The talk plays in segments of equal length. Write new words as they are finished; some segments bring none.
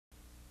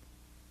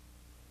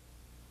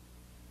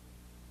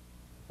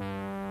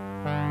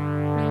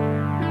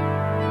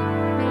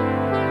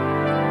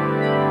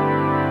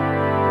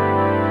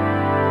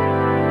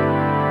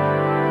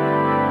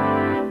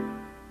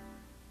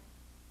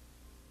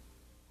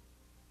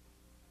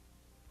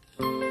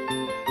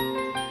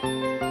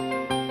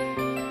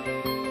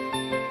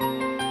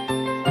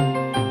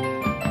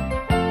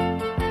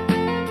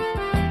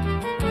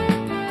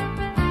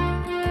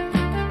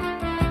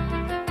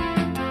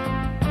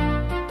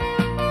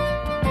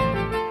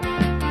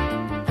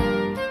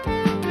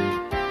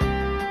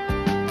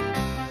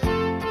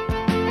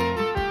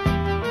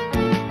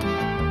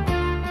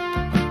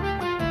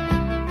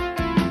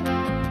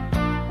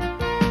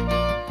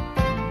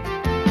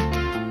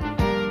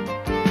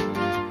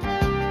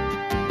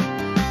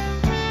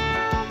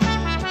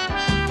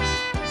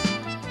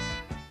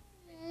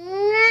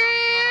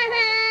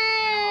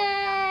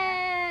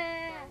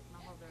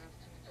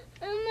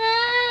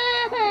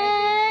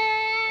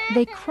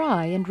They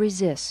cry and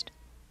resist.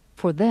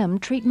 For them,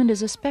 treatment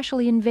is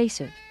especially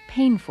invasive,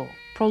 painful,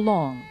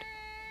 prolonged.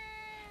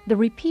 The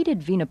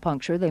repeated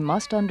venipuncture they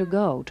must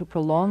undergo to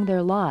prolong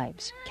their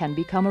lives can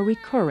become a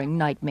recurring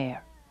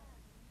nightmare.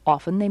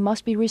 Often they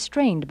must be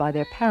restrained by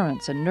their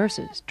parents and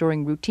nurses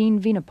during routine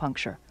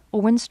venipuncture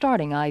or when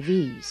starting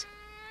IVs.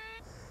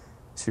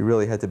 She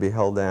really had to be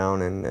held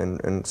down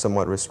and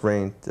somewhat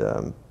restrained,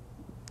 during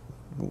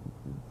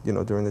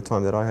the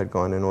time that I had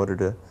gone in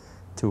order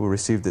to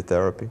receive the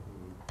therapy.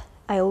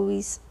 I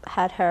always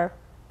had her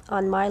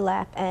on my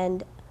lap,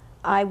 and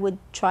I would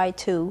try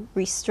to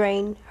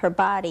restrain her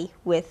body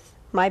with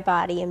my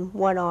body in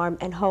one arm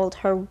and hold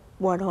her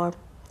one arm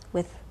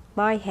with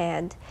my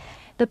hand.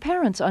 The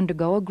parents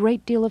undergo a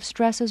great deal of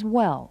stress as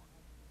well.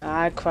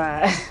 I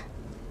cried.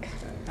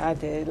 I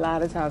did. A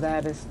lot of times I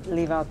had to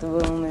leave out the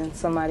room and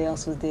somebody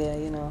else was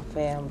there,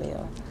 family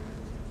or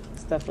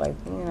stuff like,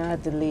 I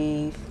had to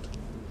leave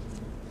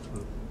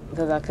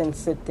because I couldn't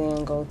sit there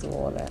and go through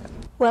all that.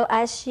 Well,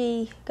 as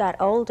she got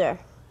older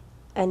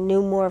and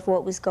knew more of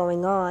what was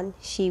going on,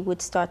 she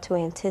would start to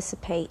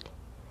anticipate.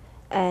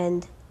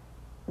 And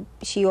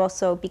she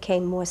also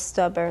became more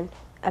stubborn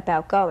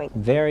about going.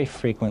 Very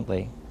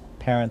frequently,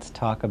 parents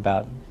talk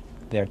about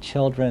their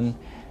children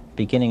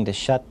beginning to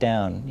shut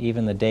down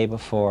even the day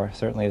before,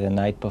 certainly the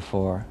night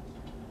before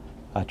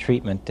a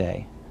treatment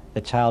day.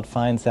 The child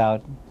finds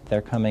out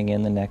they're coming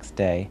in the next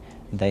day.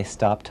 They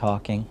stop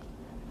talking,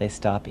 they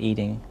stop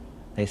eating,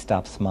 they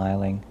stop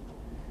smiling.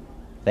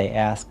 They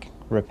ask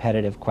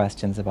repetitive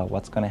questions about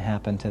what's going to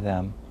happen to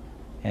them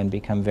and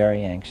become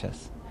very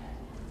anxious.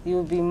 You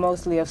would be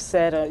mostly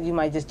upset, or you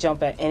might just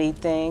jump at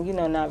anything,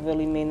 not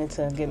really meaning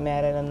to get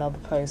mad at another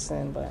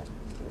person, but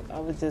I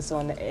was just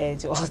on the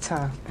edge all the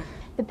time.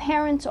 The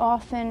parents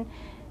often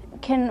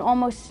can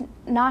almost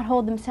not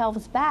hold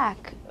themselves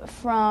back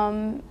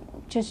from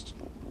just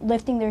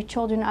lifting their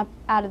children up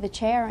out of the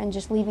chair and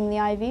just leaving the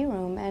IV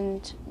room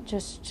and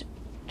just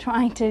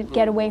trying to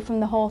get away from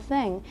the whole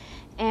thing.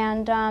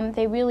 And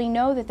they really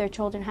know that their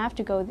children have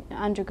to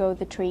undergo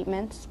the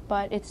treatments,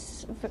 but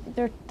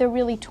they're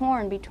really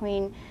torn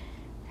between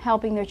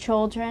helping their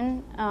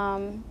children,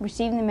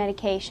 receiving the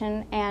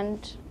medication,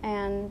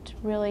 and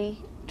really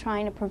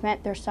trying to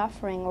prevent their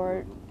suffering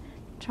or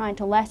trying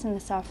to lessen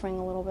the suffering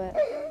a little bit.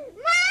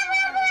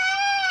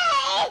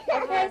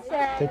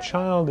 The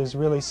child is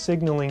really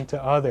signaling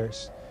to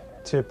others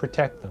to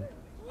protect them,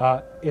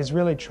 is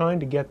really trying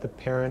to get the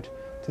parent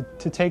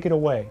to take it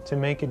away, to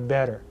make it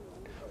better.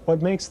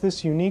 What makes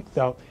this unique,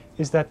 though,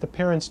 is that the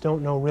parents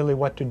don't know really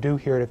what to do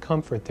here to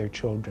comfort their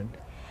children.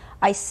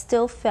 I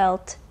still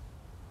felt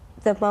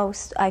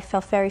I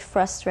felt very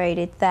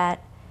frustrated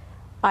that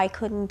I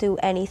couldn't do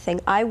anything.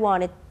 I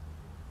wanted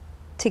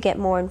to get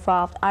more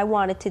involved. I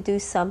wanted to do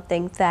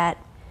something that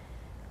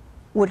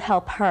would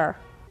help her.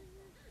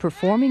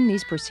 Performing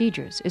these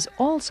procedures is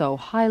also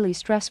highly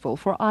stressful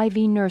for IV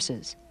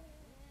nurses.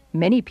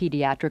 Many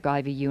pediatric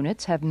IV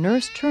units have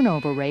nurse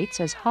turnover rates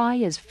as high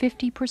as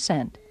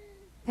 50%.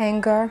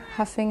 Anger,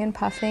 huffing and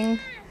puffing,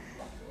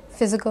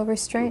 physical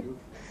restraint.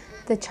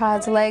 The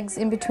child's legs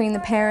in between the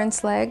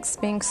parents' legs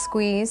being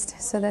squeezed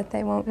so that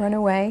they won't run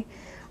away.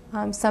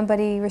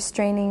 Somebody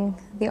restraining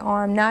the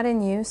arm not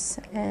in use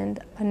and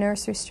a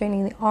nurse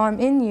restraining the arm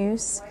in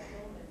use,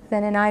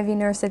 then an IV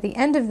nurse at the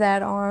end of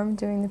that arm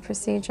doing the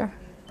procedure.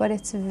 But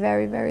it's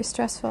very, very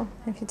stressful.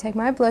 If you take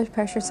my blood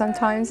pressure,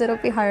 sometimes it'll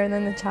be higher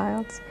than the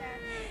child's.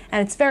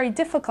 And it's very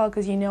difficult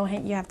because you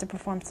have to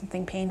perform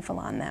something painful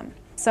on them.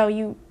 So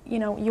you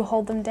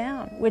hold them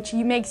down, which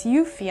makes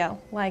you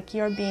feel like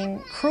you're being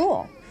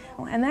cruel.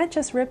 And that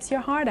just rips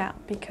your heart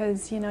out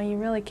because, you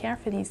really care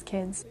for these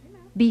kids.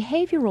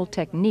 Behavioral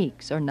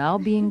techniques are now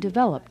being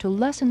developed to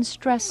lessen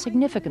stress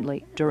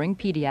significantly during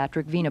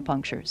pediatric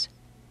venipunctures.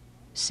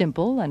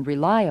 Simple and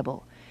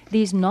reliable,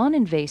 these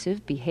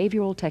non-invasive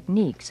behavioral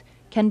techniques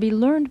can be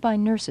learned by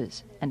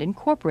nurses and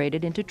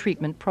incorporated into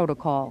treatment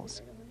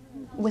protocols.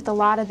 With a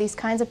lot of these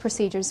kinds of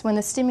procedures, when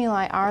the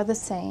stimuli are the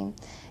same,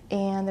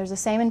 and there's the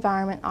same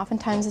environment,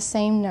 oftentimes the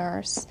same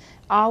nurse,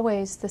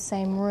 always the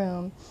same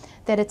room,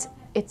 that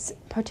it's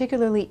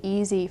particularly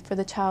easy for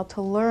the child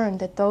to learn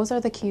that those are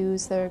the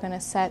cues that are going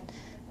to set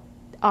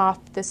off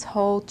this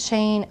whole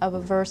chain of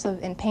aversive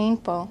and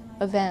painful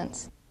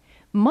events.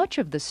 Much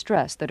of the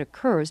stress that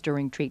occurs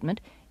during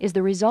treatment is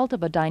the result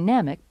of a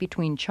dynamic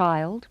between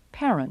child,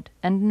 parent,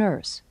 and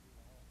nurse.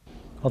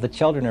 Well, the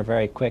children are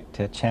very quick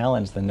to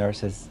challenge the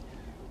nurse's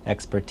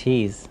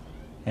expertise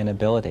and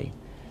ability,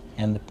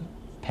 and the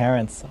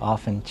parents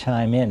often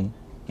chime in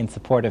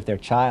support of their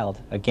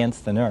child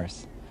against the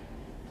nurse.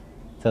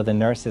 So the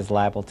nurse is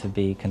liable to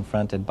be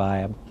confronted by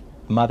a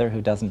mother who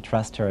doesn't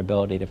trust her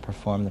ability to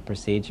perform the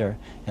procedure,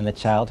 and the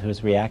child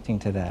who's reacting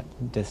to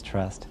that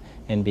distrust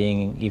and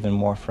being even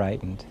more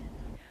frightened.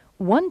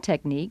 One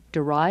technique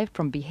derived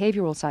from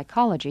behavioral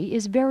psychology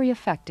is very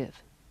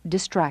effective: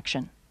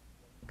 distraction.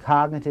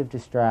 Cognitive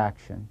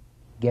distraction,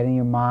 getting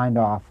your mind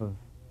off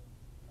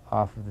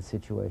of the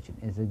situation,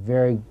 is a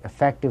very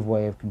effective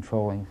way of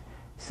controlling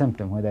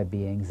symptom, whether that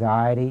be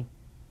anxiety,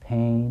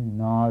 pain,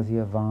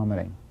 nausea,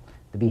 vomiting.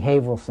 the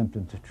behavioral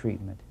symptoms of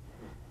treatment.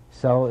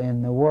 So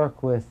in the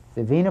work with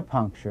the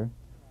venipuncture,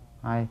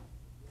 I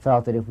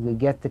felt that if we could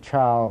get the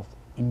child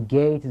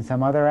engaged in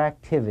some other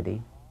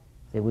activity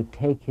that would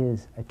take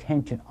his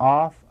attention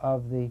off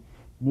of the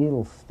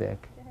needle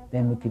stick,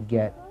 then we could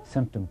get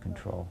symptom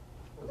control.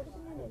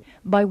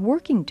 By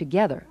working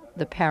together,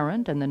 the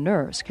parent and the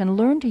nurse can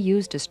learn to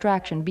use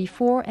distraction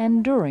before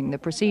and during the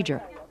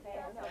procedure.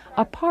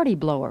 A party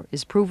blower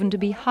is proven to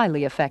be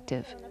highly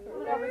effective.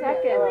 Dun,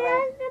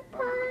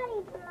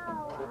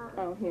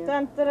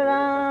 dun, dun,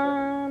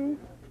 dun.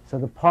 So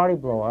the party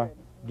blower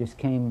just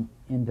came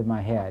into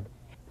my head.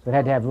 So it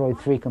had to have really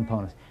three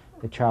components.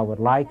 The child would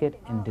like it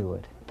and do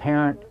it. The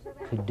parent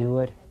could do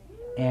it,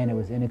 and it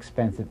was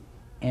inexpensive,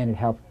 and it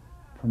helped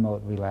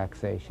promote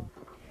relaxation.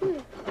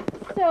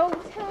 So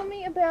tell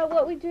me about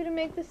what we do to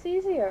make this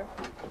easier.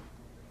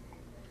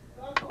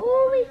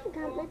 Oh, we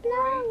forgot the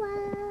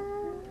blower.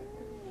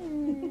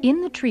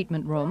 In the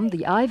treatment room,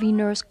 the IV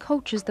nurse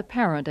coaches the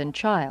parent and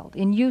child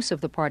in use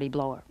of the party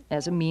blower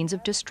as a means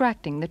of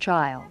distracting the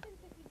child.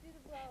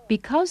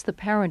 Because the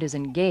parent is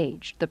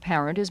engaged, the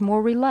parent is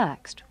more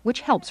relaxed,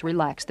 which helps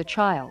relax the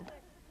child.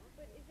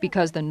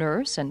 Because the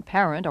nurse and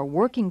parent are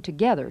working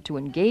together to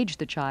engage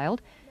the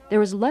child,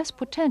 there is less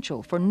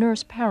potential for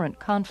nurse-parent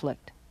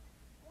conflict.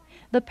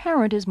 The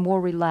parent is more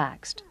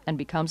relaxed and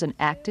becomes an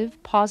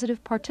active,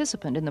 positive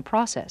participant in the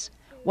process,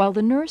 while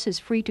the nurse is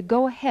free to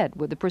go ahead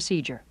with the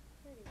procedure.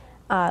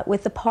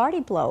 With the party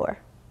blower,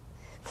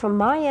 from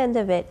my end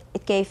of it,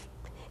 it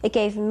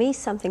gave me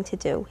something to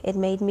do. It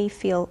made me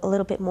feel a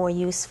little bit more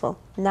useful.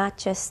 Not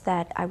just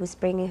that I was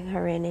bringing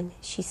her in and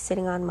she's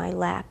sitting on my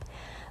lap,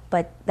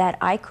 but that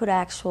I could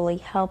actually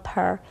help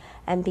her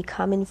and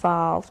become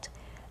involved.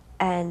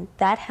 And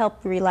that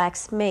helped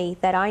relax me,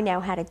 that I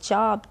now had a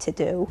job to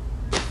do.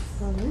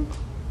 1,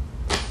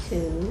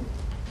 2,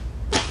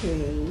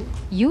 3.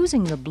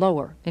 Using the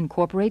blower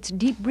incorporates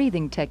deep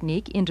breathing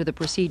technique into the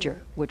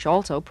procedure, which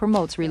also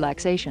promotes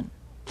relaxation.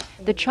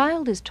 The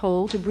child is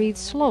told to breathe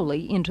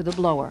slowly into the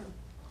blower.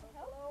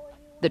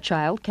 The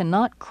child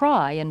cannot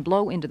cry and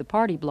blow into the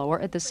party blower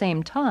at the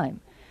same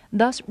time,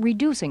 thus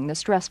reducing the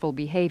stressful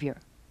behavior.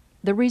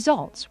 The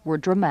results were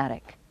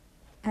dramatic.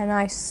 And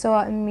I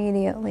saw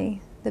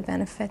immediately the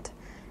benefit.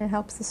 It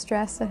helps the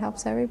stress, it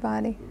helps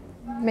everybody.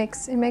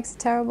 It makes a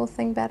terrible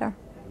thing better.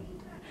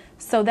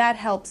 So that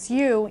helps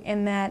you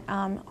in that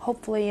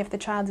hopefully if the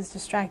child is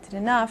distracted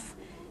enough,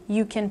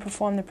 you can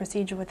perform the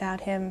procedure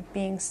without him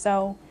being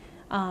so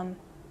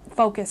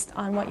focused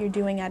on what you're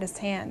doing at his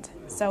hand.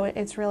 So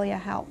it's really a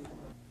help.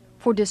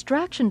 For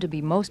distraction to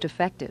be most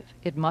effective,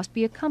 it must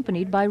be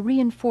accompanied by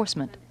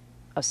reinforcement.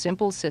 A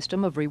simple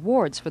system of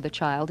rewards for the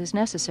child is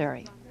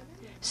necessary.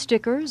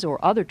 Stickers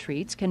or other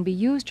treats can be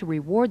used to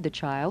reward the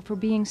child for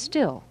being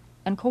still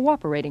and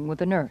cooperating with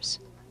the nurse.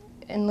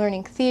 In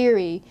learning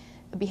theory,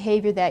 a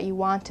behavior that you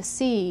want to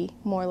see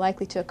more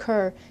likely to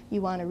occur, you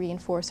want to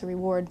reinforce a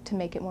reward to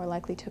make it more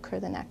likely to occur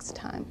the next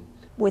time.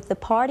 With the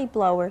party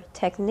blower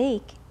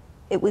technique,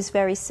 it was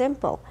very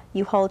simple.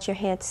 You hold your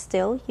hand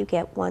still, you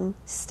get one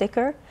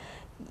sticker,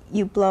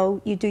 you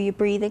blow, you do your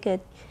breathing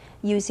and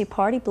use your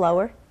party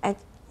blower, and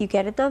you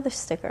get another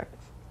sticker.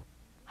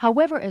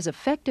 However, as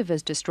effective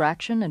as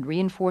distraction and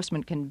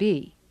reinforcement can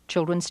be,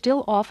 children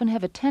still often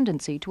have a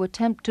tendency to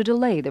attempt to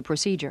delay the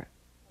procedure.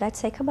 I'd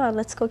say, come on,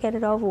 let's go get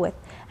it over with.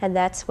 And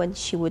that's when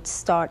she would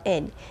start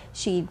in.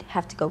 She'd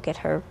have to go get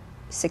her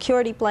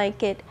security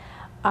blanket.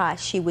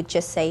 She would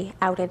just say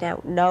out and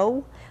out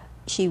no.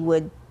 She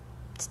would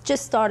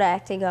just start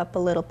acting up a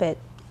little bit,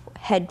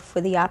 head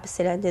for the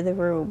opposite end of the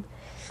room.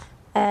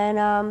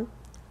 And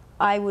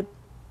I would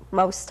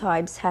most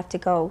times have to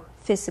go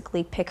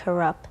physically pick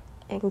her up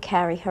and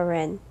carry her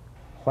in.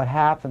 What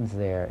happens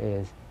there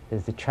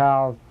is the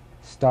child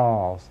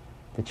stalls.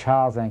 The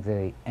child's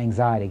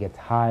anxiety gets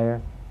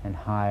higher and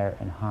higher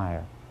and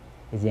higher.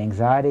 As the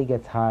anxiety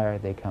gets higher,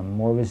 they become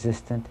more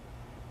resistant,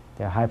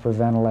 they're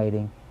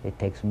hyperventilating, it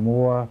takes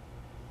more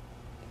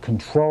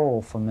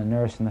control from the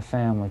nurse and the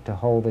family to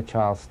hold the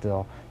child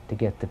still to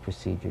get the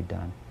procedure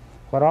done.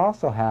 What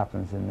also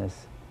happens in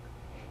this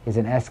is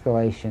an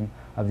escalation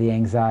of the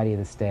anxiety of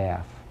the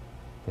staff,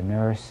 the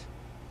nurse,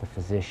 the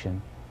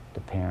physician, the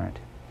parent.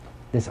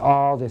 This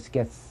all just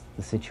gets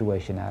the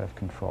situation out of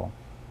control.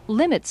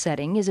 Limit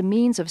setting is a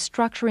means of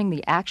structuring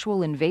the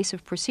actual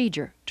invasive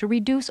procedure to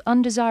reduce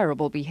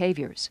undesirable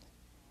behaviors.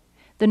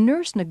 The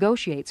nurse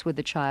negotiates with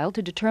the child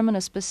to determine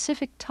a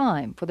specific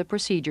time for the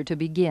procedure to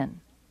begin.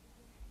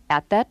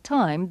 At that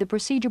time, the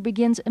procedure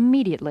begins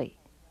immediately,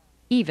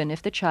 even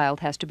if the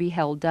child has to be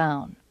held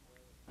down.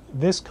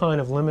 This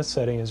kind of limit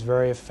setting is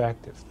very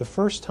effective. The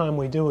first time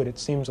we do it, it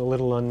seems a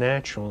little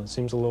unnatural, it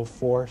seems a little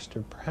forced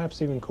or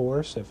perhaps even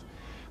coercive.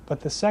 But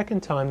the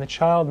second time, the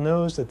child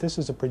knows that this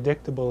is a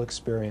predictable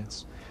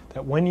experience,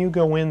 that when you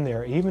go in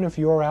there, even if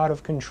you're out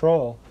of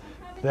control,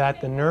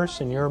 that the nurse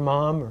and your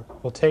mom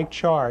will take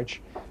charge,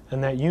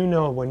 and that you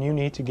know when you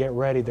need to get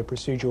ready, the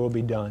procedure will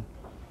be done.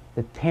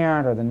 The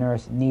parent or the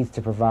nurse needs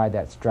to provide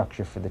that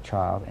structure for the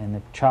child, and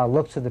the child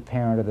looks to the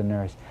parent or the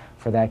nurse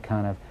for that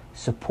kind of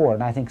support.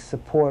 And I think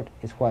support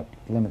is what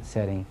limit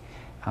setting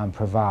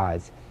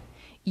provides.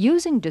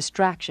 Using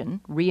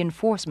distraction,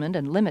 reinforcement,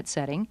 and limit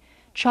setting,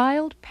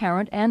 child,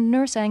 parent, and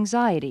nurse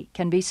anxiety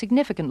can be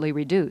significantly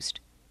reduced.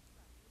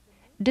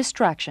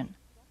 Distraction.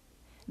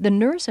 The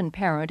nurse and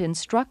parent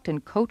instruct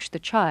and coach the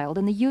child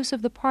in the use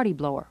of the party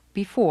blower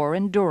before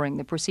and during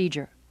the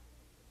procedure.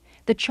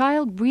 The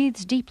child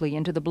breathes deeply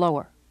into the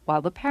blower,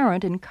 while the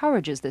parent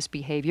encourages this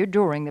behavior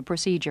during the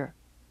procedure.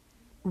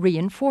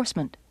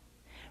 Reinforcement.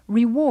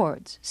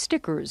 Rewards,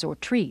 stickers, or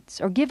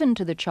treats are given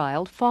to the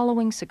child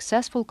following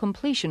successful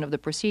completion of the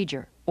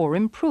procedure or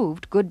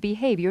improved good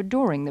behavior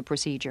during the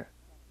procedure.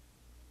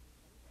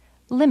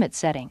 Limit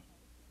setting.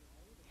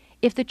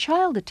 If the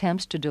child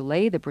attempts to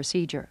delay the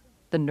procedure,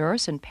 the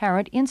nurse and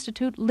parent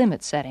institute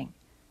limit setting.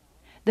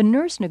 The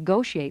nurse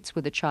negotiates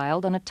with the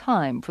child on a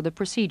time for the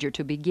procedure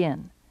to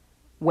begin.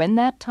 When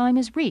that time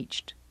is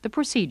reached, the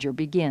procedure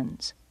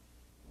begins.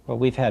 Well,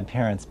 we've had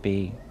parents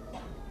be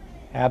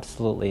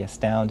absolutely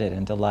astounded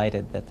and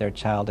delighted that their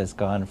child has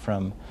gone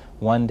from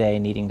one day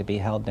needing to be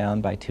held down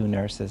by two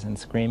nurses and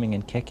screaming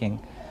and kicking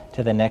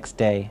to the next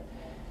day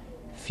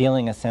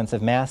feeling a sense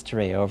of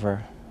mastery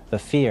over the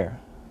fear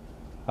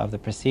of the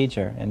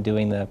procedure and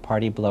doing the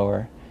party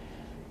blower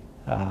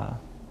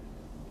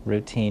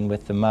routine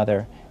with the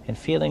mother and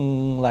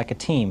feeling like a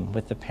team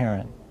with the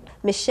parent.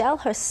 Michelle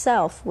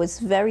herself was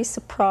very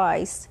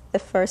surprised the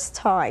first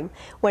time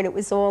when it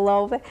was all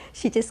over.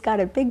 She just got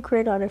a big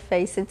grin on her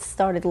face and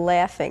started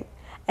laughing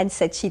and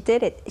said she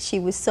did it. She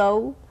was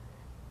so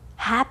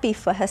happy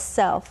for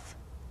herself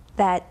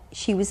that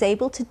she was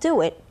able to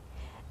do it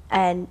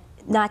and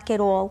not get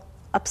all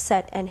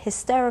upset and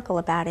hysterical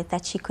about it,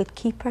 that she could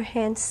keep her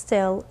hands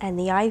still and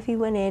the IV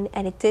went in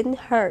and it didn't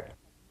hurt.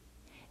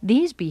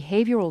 These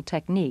behavioral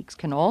techniques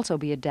can also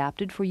be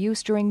adapted for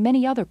use during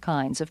many other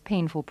kinds of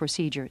painful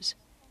procedures.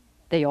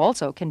 They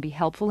also can be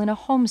helpful in a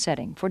home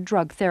setting for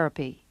drug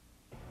therapy.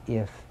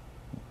 If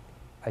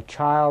a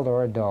child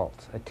or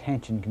adult's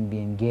attention can be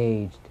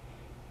engaged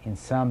in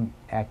some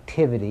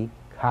activity,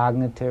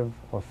 cognitive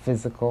or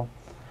physical,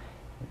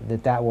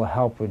 that will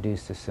help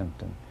reduce the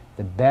symptom.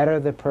 The better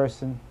the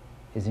person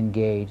is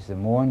engaged, the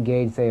more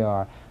engaged they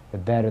are, the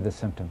better the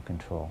symptom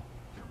control.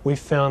 We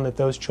found that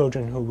those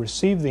children who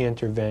receive the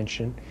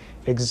intervention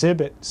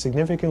exhibit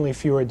significantly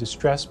fewer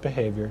distress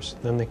behaviors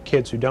than the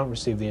kids who don't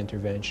receive the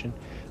intervention,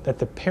 that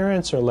the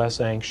parents are less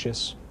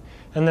anxious,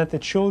 and that the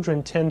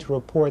children tend to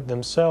report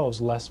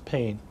themselves less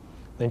pain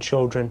than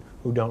children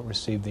who don't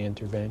receive the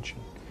intervention.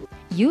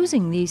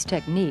 Using these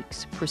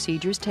techniques,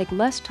 procedures take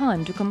less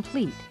time to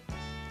complete.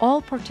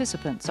 All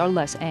participants are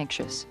less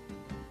anxious.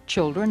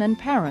 Children and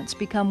parents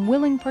become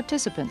willing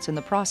participants in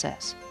the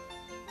process.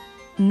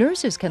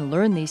 Nurses can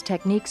learn these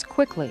techniques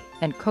quickly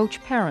and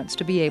coach parents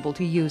to be able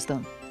to use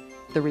them.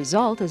 The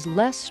result is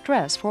less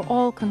stress for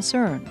all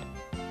concerned.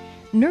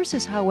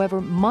 Nurses, however,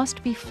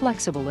 must be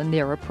flexible in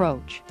their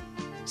approach.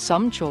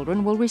 Some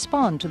children will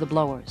respond to the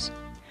blowers.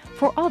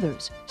 For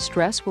others,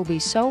 stress will be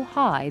so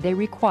high they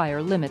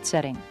require limit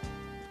setting.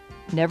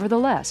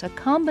 Nevertheless, a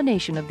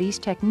combination of these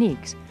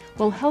techniques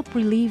will help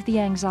relieve the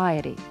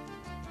anxiety,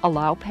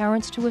 allow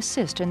parents to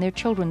assist in their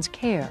children's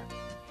care,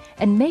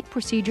 and make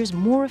procedures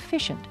more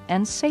efficient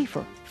and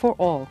safer for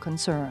all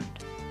concerned.